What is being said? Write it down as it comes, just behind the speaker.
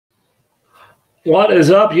What is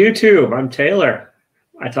up, YouTube? I'm Taylor.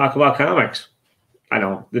 I talk about comics. I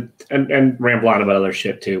know, and ramble on about other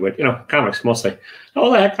shit too, but comics mostly. How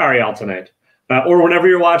the heck are y'all tonight? Or whenever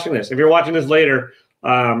you're watching this. If you're watching this later,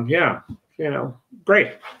 yeah, great.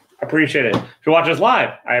 I appreciate it. If you're watching this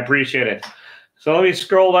live, I appreciate it. So let me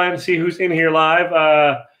scroll down and see who's in here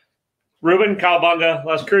live. Ruben, Calabunga,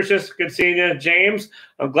 Las Cruces, good seeing you. James,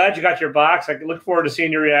 I'm glad you got your box. I look forward to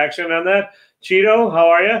seeing your reaction on that. Cheeto, how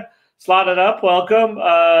are you? Slotted up, welcome.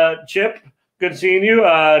 Chip, good seeing you.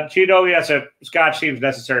 Cheeto, yes, a scotch seems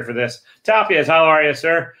necessary for this. Tapias, how are you,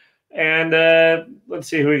 sir? And let's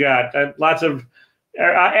see who we got. Lots of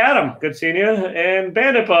Adam, good seeing you. And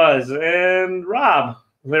Bandit Buzz and Rob.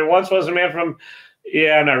 There once was a man from,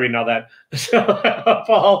 yeah, I'm not reading all that. So,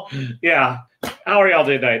 Paul, yeah. How are y'all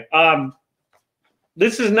tonight?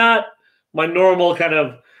 This is not my normal kind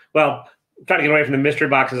of, well, I'm trying to get away from the mystery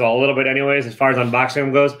boxes a little bit anyways, as far as unboxing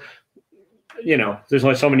them goes. There's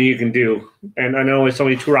only so many you can do. And I know only so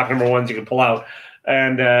many Turok #1s you can pull out.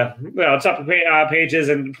 And, it's up to Pages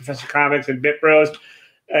and Professor Comics and Bit Bros.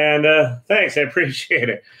 And thanks, I appreciate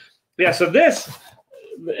it. Yeah, so this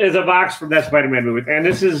is a box from that Spider-Man movie. And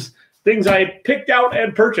this is things I picked out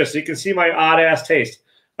and purchased. So you can see my odd-ass taste.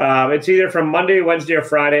 It's either from Monday, Wednesday, or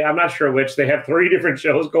Friday. I'm not sure which. They have 3 different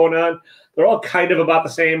shows going on. They're all kind of about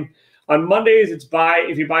the same. On Mondays, it's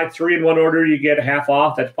if you buy 3 in one order, you get half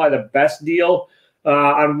off. That's probably the best deal.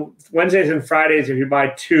 On Wednesdays and Fridays, if you buy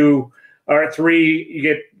 2 or 3, you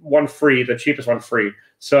get 1 free, the cheapest one free.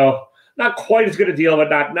 So not quite as good a deal, but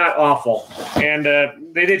not awful. And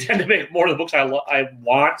they tend to make more of the books I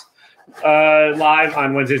want live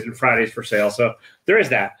on Wednesdays and Fridays for sale. So there is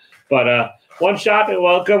that. But One Shot,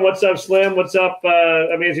 welcome. What's up, Slim? What's up,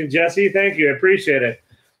 Amazing Jesse? Thank you. I appreciate it.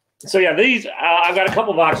 So, yeah, these, I've got a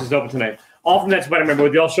couple boxes open tonight. All from that Spider-Man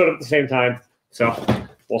movie. They all showed up at the same time. So,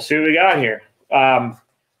 we'll see what we got here.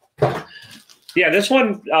 Yeah, this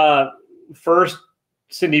one, first,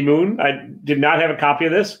 Cindy Moon. I did not have a copy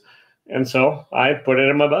of this, and so I put it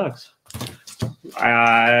in my box.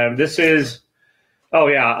 This is,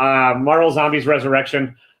 Marvel Zombies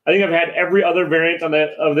Resurrection. I think I've had every other variant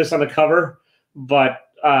of this on the cover, but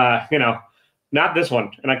not this one.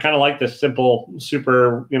 And I kind of like this simple,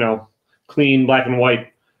 super, clean black and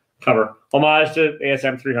white cover. Homage to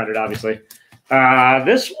ASM 300, obviously.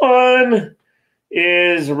 This one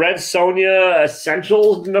is Red Sonja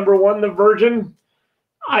Essentials #1, the Virgin.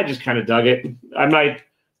 I just kind of dug it. I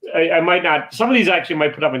might not. Some of these actually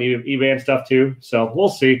might put up on eBay and stuff too. So we'll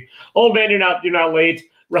see. Old man, you're not late.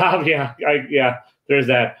 Rob, yeah. There's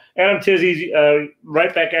that. Adam Tizzy's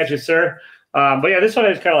right back at you, sir. But yeah, this one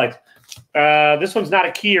is kind of like, this one's not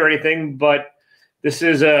a key or anything, but this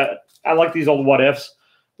is I like these old what ifs.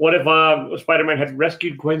 What if Spider-Man had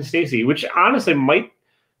rescued Gwen Stacy, which honestly might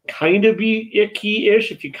kind of be a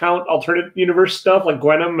key-ish if you count alternate universe stuff like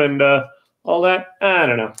Gwenom and all that. I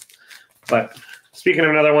don't know. But speaking of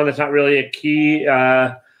another one that's not really a key,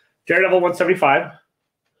 Daredevil 175.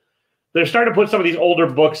 They're starting to put some of these older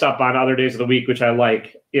books up on other days of the week, which I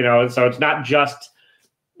like, so it's not just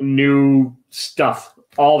new stuff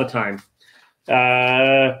all the time.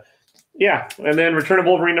 Yeah, and then Return of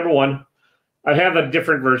Wolverine #1. I have a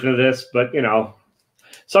different version of this, but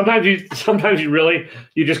sometimes you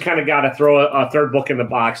just kind of got to throw a third book in the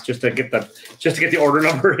box just to get the order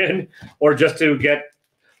number in, or just to get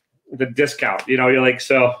the discount. You're like,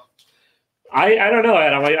 so I don't know,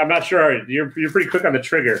 Adam. I'm not sure. You're pretty quick on the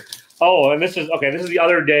trigger. Oh, and this is the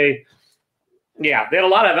other day. Yeah, they had a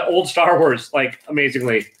lot of old Star Wars, like,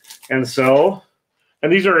 amazingly. And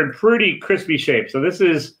these are in pretty crispy shape. So this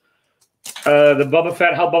is the Boba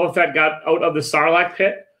Fett, how Boba Fett got out of the Sarlacc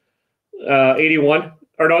pit, 81.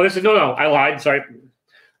 Or no, I lied. Sorry.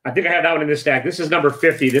 I think I have that one in this stack. This is number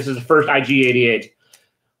 50. This is the first IG-88.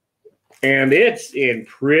 And it's in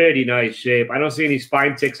pretty nice shape. I don't see any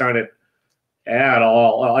spine ticks on it at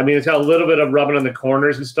all. I mean, it's got a little bit of rubbing on the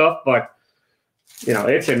corners and stuff, but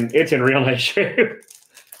it's in real nice shape.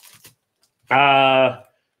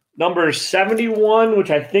 Number 71,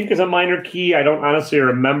 which I think is a minor key. I don't honestly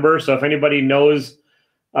remember. So if anybody knows,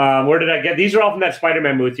 where did I get these? Are all from that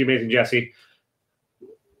Spider-Man movie, The Amazing Jesse.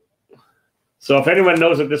 So if anyone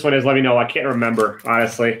knows what this one is, let me know. I can't remember,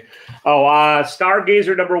 honestly. Oh,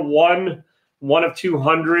 Stargazer #1, 1 of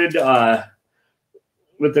 200.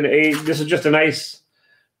 With an A, this is just a nice.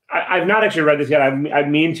 I've not actually read this yet. I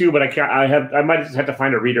mean to, but I can't. I might just have to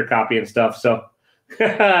find a reader copy and stuff. So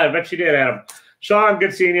I bet you did, Adam. Sean,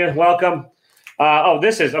 good seeing you. Welcome.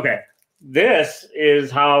 This is okay. This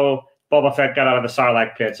is how Boba Fett got out of the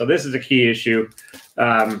Sarlacc pit. So this is a key issue.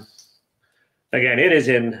 Again, it is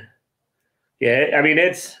in. Yeah, I mean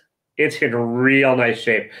it's It's in real nice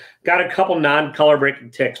shape. Got a couple non-color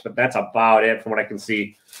breaking ticks, but that's about it from what I can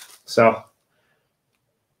see. So,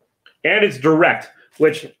 and it's direct,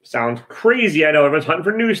 which sounds crazy. I know everyone's hunting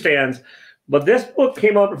for newsstands, but this book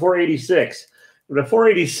came out before 86. Before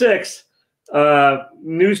 86,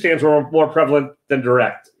 newsstands were more prevalent than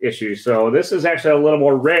direct issues. So this is actually a little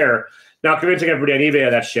more rare. Now, convincing everybody on eBay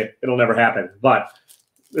of that shit, it'll never happen. But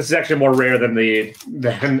this is actually more rare than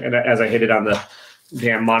and as I hit it on the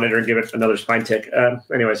damn monitor and give it another spine tick.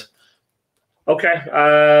 Anyways. Okay.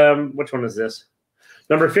 Which one is this?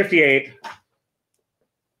 Number 58.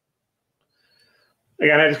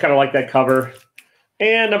 Again, I just kind of like that cover.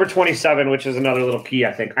 And number 27, which is another little key,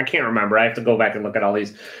 I think. I can't remember. I have to go back and look at all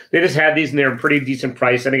these. They just had these, and they're a pretty decent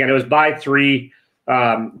price. And again, it was buy three,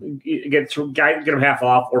 get them half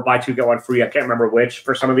off, or buy two, get one free. I can't remember which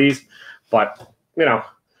for some of these. But, you know,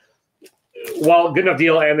 well, good enough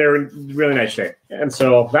deal, and they're in really nice shape. And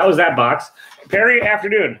so that was that box. Perry,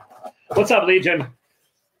 afternoon. What's up, Legion?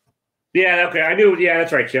 Yeah, okay. I knew. Yeah,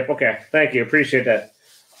 that's right, Chip. Okay. Thank you. Appreciate that.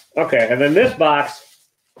 Okay. And then this box,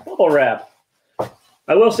 bubble wrap.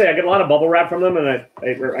 I will say I get a lot of bubble wrap from them, and I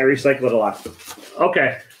recycle it a lot.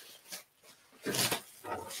 Okay.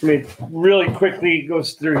 Let me really quickly go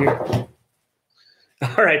through here.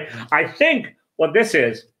 All right. I think what this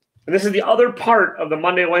is, and this is the other part of the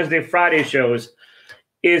Monday, Wednesday, Friday shows,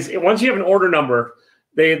 is once you have an order number,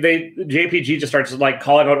 JPG just starts like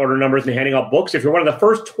calling out order numbers and handing out books. If you're one of the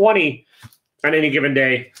first 20 on any given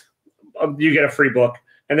day, you get a free book.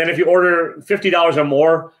 And then if you order $50 or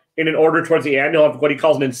more in an order towards the end, you'll have what he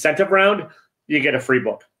calls an incentive round. You get a free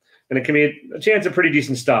book. And it can be a chance of pretty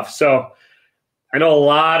decent stuff. So I know a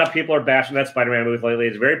lot of people are bashing that Spider-Man movie lately.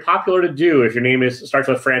 It's very popular to do if your name starts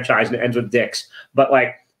with franchise and it ends with Dix. But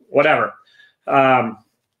like, whatever.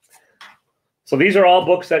 So these are all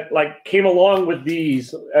books that like came along with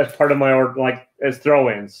these as part of my order, like as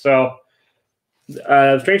throw-ins. So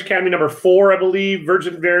Strange Academy number 4, I believe,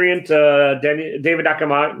 Virgin variant, David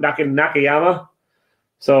Nakayama.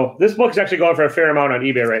 So this book is actually going for a fair amount on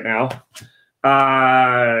eBay right now.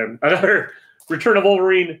 Another Return of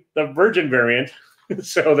Wolverine, the Virgin variant.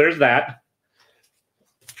 So there's that.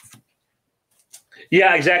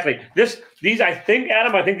 Yeah, exactly. These, I think,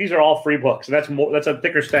 Adam, I think these are all free books. That's a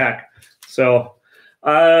thicker stack. So,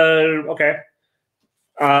 okay.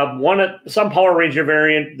 Some Power Ranger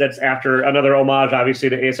variant that's after another homage, obviously,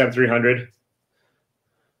 to ASM 300.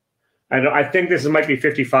 I think this might be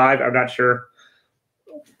 55. I'm not sure.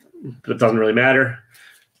 But it doesn't really matter.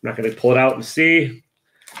 I'm not going to pull it out and see.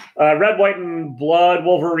 Red, White, and Blood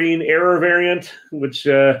Wolverine Error variant, which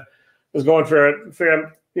is going for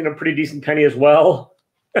a pretty decent penny as well.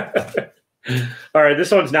 All right,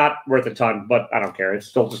 this one's not worth a ton, but I don't care. It's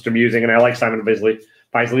still just amusing, and I like Simon Bisley,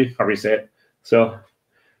 however you say it. So,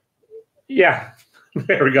 yeah,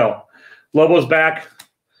 there we go. Lobo's back.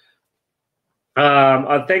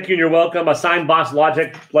 Thank you and you're welcome. A signed Boss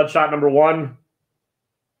Logic Bloodshot number 1.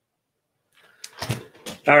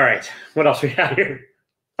 All right, what else we got here?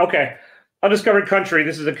 Okay, Undiscovered Country.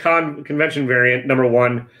 This is a convention variant, number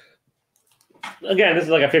 1. Again, this is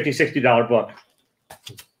like a $50, $60 book.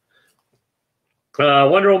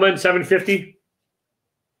 Wonder Woman, $7.50.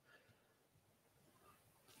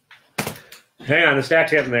 Hang on, the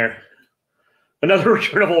stack's getting there. Another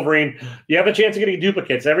Return of Wolverine. You have a chance of getting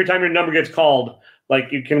duplicates. Every time your number gets called,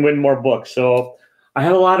 like, you can win more books. So I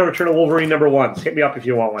have a lot of Return of Wolverine number 1s. Hit me up if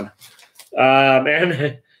you want one.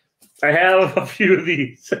 And I have a few of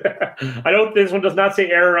these. This one does not say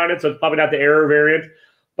error on it, so it's probably not the error variant.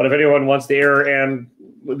 But if anyone wants the error and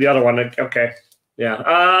the other one, okay.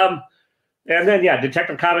 Yeah. And then, yeah,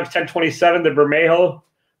 Detective Comics 1027, the Bermejo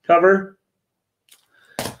cover.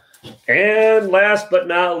 And last but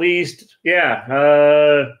not least, yeah,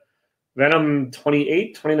 Venom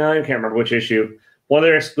 28, 29, can't remember which issue. One of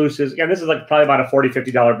their exclusives. Again, this is like probably about a $40,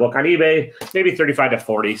 $50 book on eBay, maybe 35 to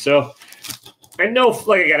 40. So I know,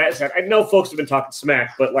 like again, I said, I know folks have been talking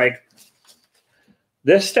smack, but like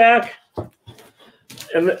this stack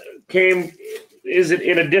is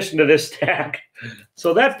in addition to this stack.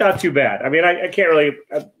 So that's not too bad. I mean, I can't really,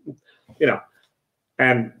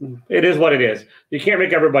 and it is what it is. You can't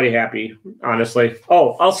make everybody happy, honestly.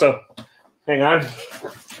 Oh, also, hang on.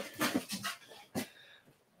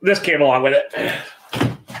 This came along with it.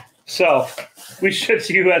 So we should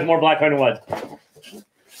see who has more Black Panther Woods.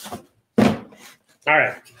 All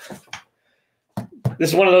right. This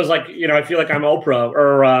is one of those, like, I feel like I'm Oprah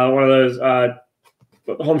or one of those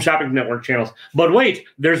Home Shopping Network channels. But wait,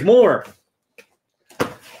 there's more.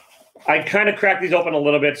 I kind of cracked these open a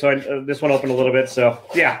little bit, so this one opened a little bit. So,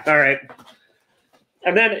 yeah, all right.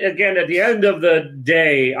 And then again, at the end of the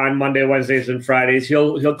day on Monday, Wednesdays, and Fridays,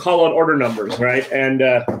 he'll call out order numbers, right? And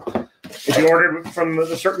if you ordered from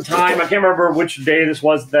a certain time, I can't remember which day this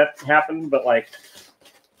was that happened, but like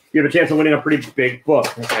you have a chance of winning a pretty big book.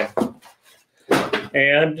 Okay.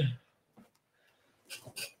 And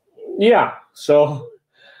yeah, so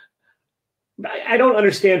I don't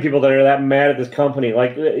understand people that are that mad at this company.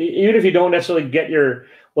 Like, even if you don't necessarily get your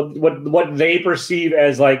what they perceive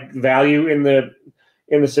as like value in the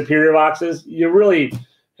superior boxes, you really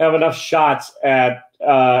have enough shots at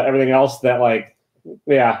everything else that, like,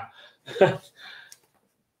 yeah.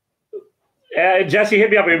 Jesse,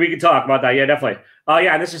 hit me up. We can talk about that. Yeah, definitely.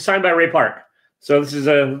 Yeah, this is signed by Ray Park. So this is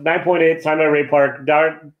a 9.8 signed by Ray Park.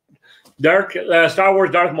 Dark Star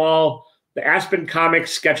Wars Darth Maul, the Aspen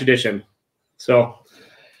Comics Sketch Edition. So,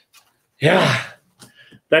 yeah,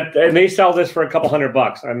 and they sell this for a couple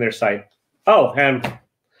 $100 on their site. Oh, and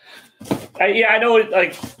I know,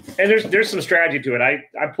 like, and there's some strategy to it.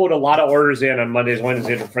 I put a lot of orders in on Mondays,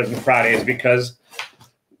 Wednesdays, and Fridays because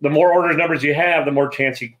the more orders numbers you have, the more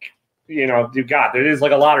chance you've got. It is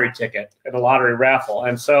like a lottery ticket and a lottery raffle.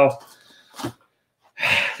 And so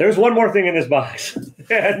there's one more thing in this box.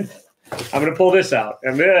 And I'm going to pull this out.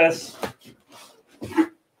 And this,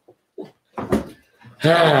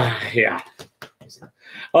 yeah.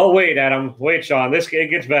 Oh, wait, Adam. Wait, Sean. It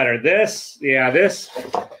gets better. This.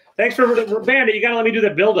 Thanks for Bandit. You got to let me do the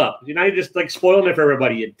build-up. Now you're just like spoiling it for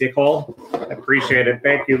everybody, you dickhole. I appreciate it.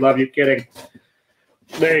 Thank you. Love you. Kidding.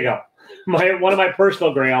 There you go. One of my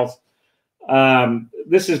personal grails.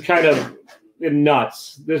 This is kind of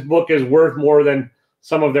nuts. This book is worth more than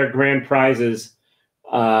some of their grand prizes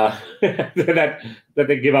that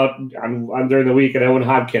they give out on during the week. And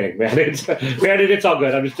I'm kidding, man. It's all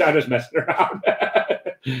good. I'm just messing around.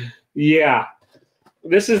 Yeah,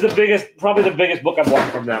 this is probably the biggest book I've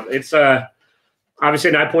bought from them. It's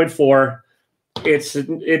obviously 9.4.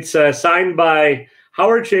 It's signed by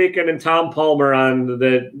Howard Chaykin and Tom Palmer on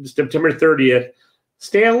the September 30th.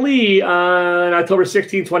 Stan Lee on October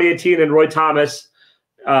 16, 2018, and Roy Thomas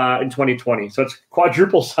in 2020. So it's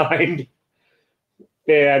quadruple signed.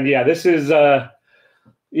 And yeah, this is I'm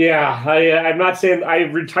not saying I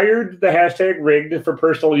retired the hashtag rigged for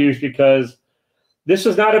personal use because this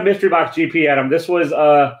was not a mystery box GP, Adam. This one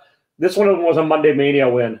was a Monday Mania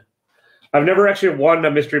win. I've never actually won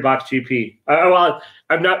a mystery box GP.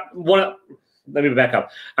 I've not won. Let me back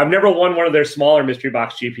up. I've never won one of their smaller mystery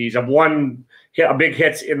box GPs. I've won big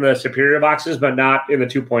hits in the superior boxes, but not in the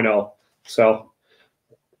 2.0. So,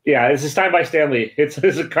 yeah, this is signed by Stan Lee. This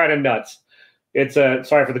is kind of nuts. It's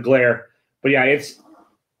sorry for the glare, but yeah,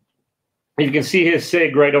 you can see his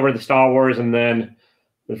sig right over the Star Wars, and then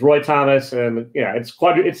there's Roy Thomas, and yeah, it's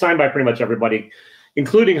signed by pretty much everybody,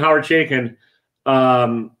 including Howard Chaykin,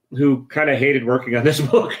 who kind of hated working on this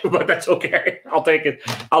book, but that's okay. I'll take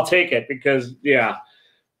it because, yeah.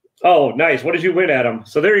 Oh, nice. What did you win, Adam?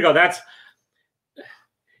 So there you go. That's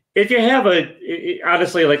if you have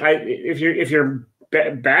honestly, like if you're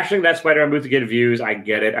bashing that Spider-Man booth to get views, I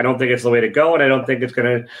get it. I don't think it's the way to go, and I don't think it's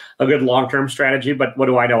a good long-term strategy. But what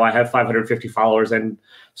do I know? I have 550 followers, and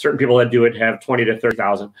certain people that do it have 20 to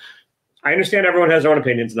 30,000. I understand everyone has their own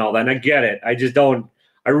opinions and all that, and I get it.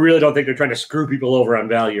 I really don't think they're trying to screw people over on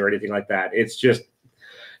value or anything like that. It's just,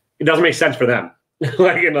 it doesn't make sense for them,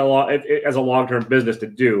 like as a long-term business to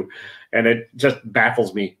do. And it just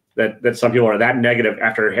baffles me that some people are that negative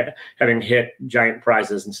after having hit giant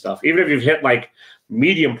prizes and stuff. Even if you've hit like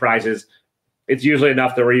medium prizes, it's usually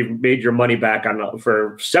enough that where you've made your money back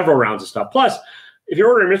for several rounds of stuff. Plus, if you're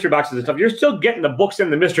ordering mystery boxes and stuff, you're still getting the books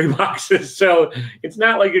in the mystery boxes. So it's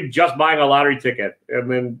not like you're just buying a lottery ticket, and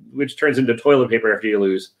then which turns into toilet paper after you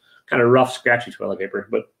lose. Kind of rough, scratchy toilet paper,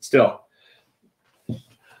 but still.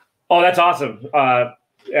 Oh, that's awesome.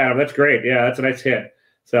 Adam, that's great. Yeah, that's a nice hit.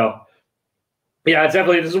 So, yeah,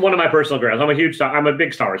 this is one of my personal grails. I'm a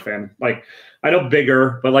big Star Wars fan. Like, I know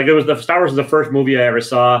bigger, but like Star Wars was the first movie I ever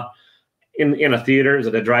saw in a theater. Is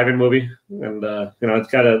it a drive-in movie? And it's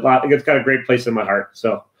got a great place in my heart.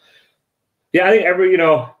 So yeah, I think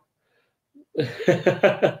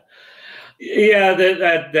yeah,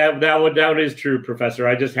 that is true, Professor.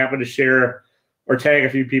 I just happened to share or tag a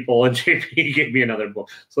few people, and JP gave me another book,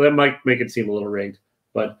 so that might make it seem a little rigged.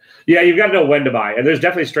 But yeah, you've got to know when to buy, and there's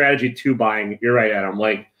definitely strategy to buying. You're right, Adam.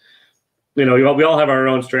 Like, we all have our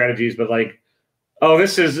own strategies, but like, oh,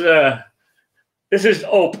 this is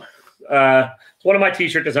Ope. It's one of my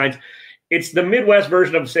T-shirt designs. It's the Midwest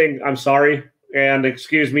version of saying I'm sorry and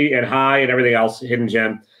excuse me and hi and everything else. Hidden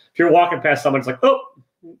gem. If you're walking past someone, it's like, oh,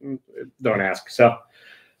 don't ask. So,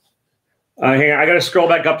 Hang on, I got to scroll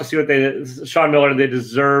back up to see what they. Sean Miller, they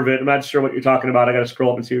deserve it. I'm not sure what you're talking about. I got to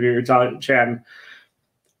scroll up and see what you're chatting.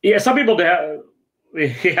 Yeah, some people do.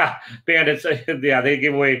 Yeah, Bandits. Yeah, they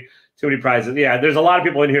give away too many prizes. Yeah, there's a lot of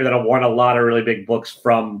people in here that have won a lot of really big books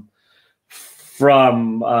from.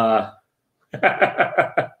 Rob, I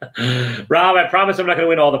promise I'm not going to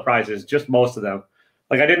win all the prizes, just most of them.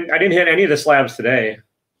 Like I didn't hit any of the slabs today.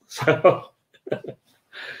 So,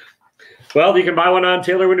 well, you can buy one on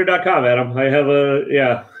TaylorWinder.com, Adam. I have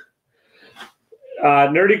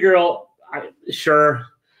Nerdy Girl. Sure.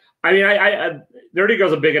 I mean, Nerdy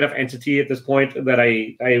Girl's a big enough entity at this point that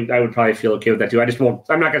I would probably feel okay with that too. I just won't.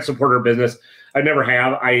 I'm not going to support her business. I never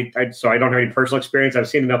have. So I don't have any personal experience. I've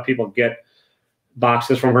seen enough people get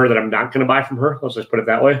boxes from her that I'm not going to buy from her. Let's just put it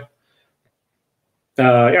that way.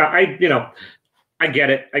 I get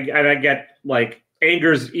it. I get like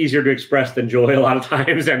anger is easier to express than joy a lot of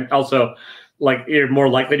times, and also like you're more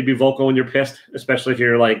likely to be vocal when you're pissed, especially if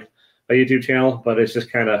you're like a YouTube channel. But it's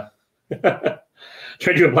just kind of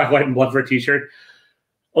try to do a black, white, and blood for a T-shirt.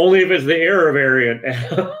 Only if it's the error variant.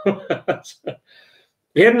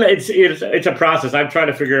 It's a process. I'm trying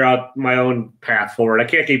to figure out my own path forward. I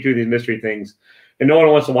can't keep doing these mystery things, and no one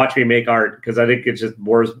wants to watch me make art because I think it just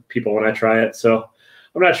bores people when I try it. So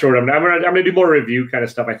I'm not sure. I'm gonna do more review kind of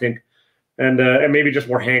stuff, I think, and maybe just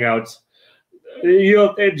more hangouts.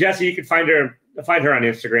 Jesse, you can find her on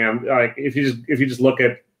Instagram. Like if you just look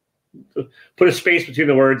at, put a space between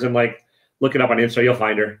the words and like look it up on Insta, you'll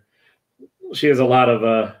find her. She has a lot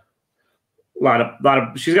of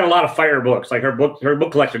she's got a lot of fire books. Like her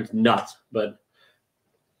book collection's nuts. But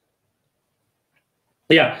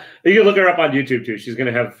yeah, you can look her up on YouTube too. She's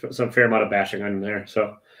gonna have some fair amount of bashing on there.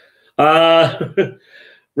 So Rad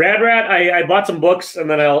I bought some books and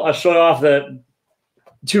then I'll show off the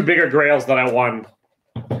 2 bigger grails that I won.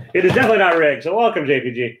 It is definitely not rigged. So welcome,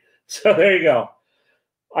 JPG. So there you go.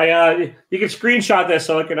 You can screenshot this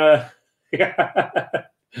so I can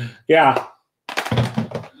yeah.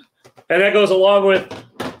 And that goes along with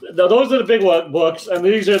those are the big books, and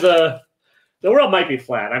these are the world might be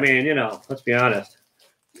flat. I mean, let's be honest.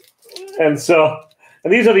 And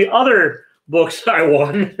these are the other books I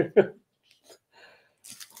won.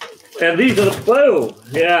 And these are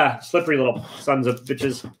slippery little sons of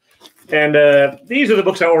bitches. And these are the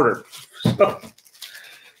books I ordered.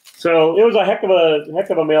 So it was a heck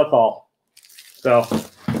of a mail call. So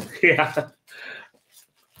yeah.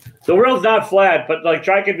 The world's not flat, but like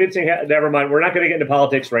try convincing. Never mind. We're not going to get into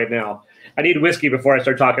politics right now. I need whiskey before I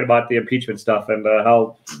start talking about the impeachment stuff and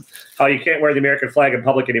how you can't wear the American flag in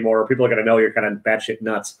public anymore, or people are going to know you're kind of batshit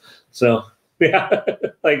nuts. So yeah,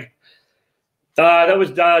 like that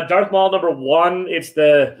was Darth Maul #1. It's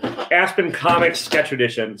the Aspen Comics Sketch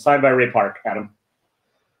Edition, signed by Ray Park. Adam,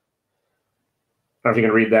 I don't know if you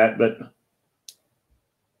can read that, but.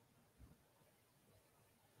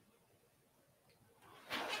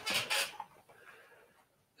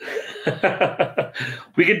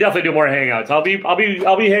 We could definitely do more hangouts. I'll be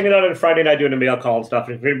hanging out on Friday night doing a mail call and stuff.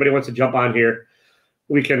 If anybody wants to jump on here,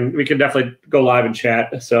 we can definitely go live and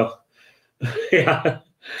chat. So yeah.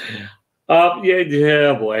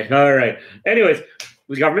 Yeah, boy. All right. Anyways,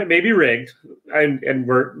 the government may be rigged, and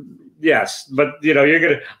we're yes, but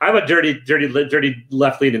I'm a dirty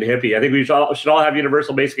left-leaning hippie. I think we should all have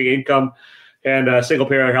universal basic income and single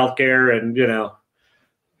payer health care and dreadlock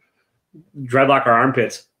our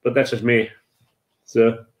armpits. But that's just me.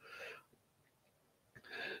 So,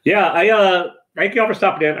 yeah, thank you all for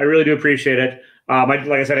stopping in. I really do appreciate it. Like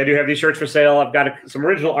I said, I do have these shirts for sale. I've got some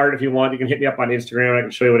original art if you want. You can hit me up on Instagram. I can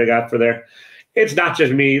show you what I got for there. It's not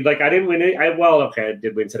just me. Like I didn't win it. I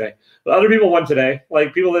did win today. But other people won today.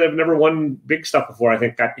 Like people that have never won big stuff before. I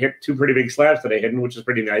think got hit 2 pretty big slabs today hidden, which is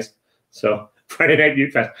pretty nice. So Friday Night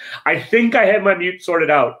Mute Fest. I think I had my mute sorted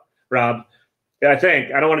out, Rob. Yeah, I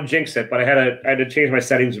think. I don't want to jinx it, but I had to change my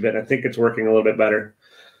settings a bit. I think it's working a little bit better.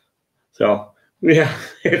 So yeah,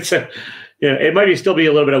 it might still be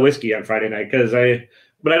a little bit of whiskey on Friday night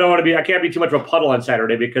but I don't want to be. I can't be too much of a puddle on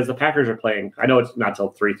Saturday because the Packers are playing. I know it's not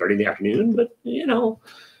till 3:30 in the afternoon, but I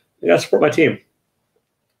gotta support my team.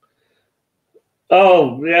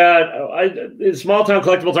 Oh yeah, small town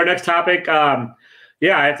collectibles. Our next topic.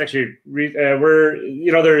 Yeah, it's actually this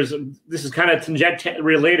is kind of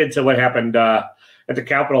related to what happened at the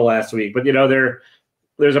Capitol last week, but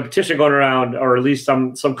there's a petition going around, or at least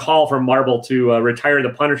some call from Marvel to retire the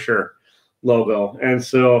Punisher logo, and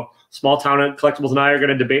so Small Town Collectibles and I are going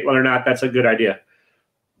to debate whether or not that's a good idea.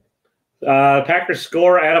 Packers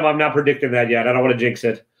score, Adam. I'm not predicting that yet. I don't want to jinx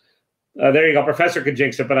it. There you go. Professor could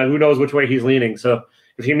jinx it, but who knows which way he's leaning. So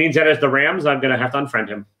if he means that as the Rams, I'm going to have to unfriend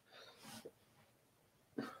him.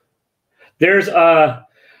 There's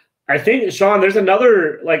I think, Sean, there's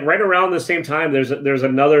another, like right around the same time, there's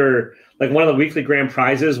another, like one of the weekly grand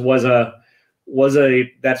prizes was a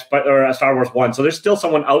Star Wars one. So there's still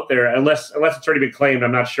someone out there, unless it's already been claimed.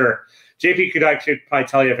 I'm not sure. JP could actually probably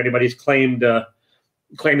tell you if anybody's claimed the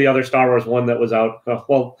other Star Wars one that was out.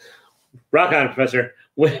 Well, rock on, Professor.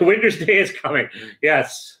 Winter's Day is coming.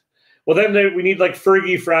 Yes. Well, then we need like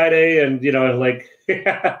Fergie Friday, and like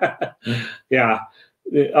yeah.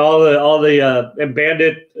 All the and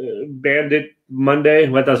Bandit Monday.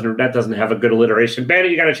 That doesn't have a good alliteration.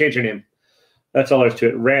 Bandit, you got to change your name. That's all there's to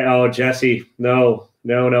it. Jesse, no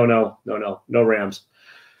Rams.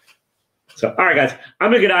 So, all right, guys,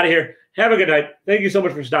 I'm gonna get out of here. Have a good night. Thank you so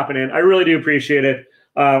much for stopping in. I really do appreciate it.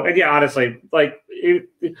 And yeah, honestly, like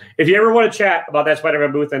if you ever want to chat about that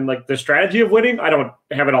Spider-Man booth and like the strategy of winning, I don't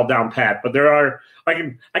have it all down pat, but I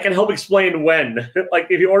can help explain when. Like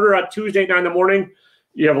if you order on Tuesday 9 in the morning,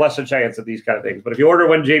 you have less of a chance at these kind of things. But if you order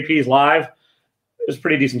when JP's live, it's a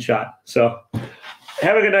pretty decent shot. So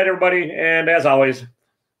have a good night, everybody. And as always,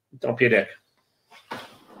 don't be a dick.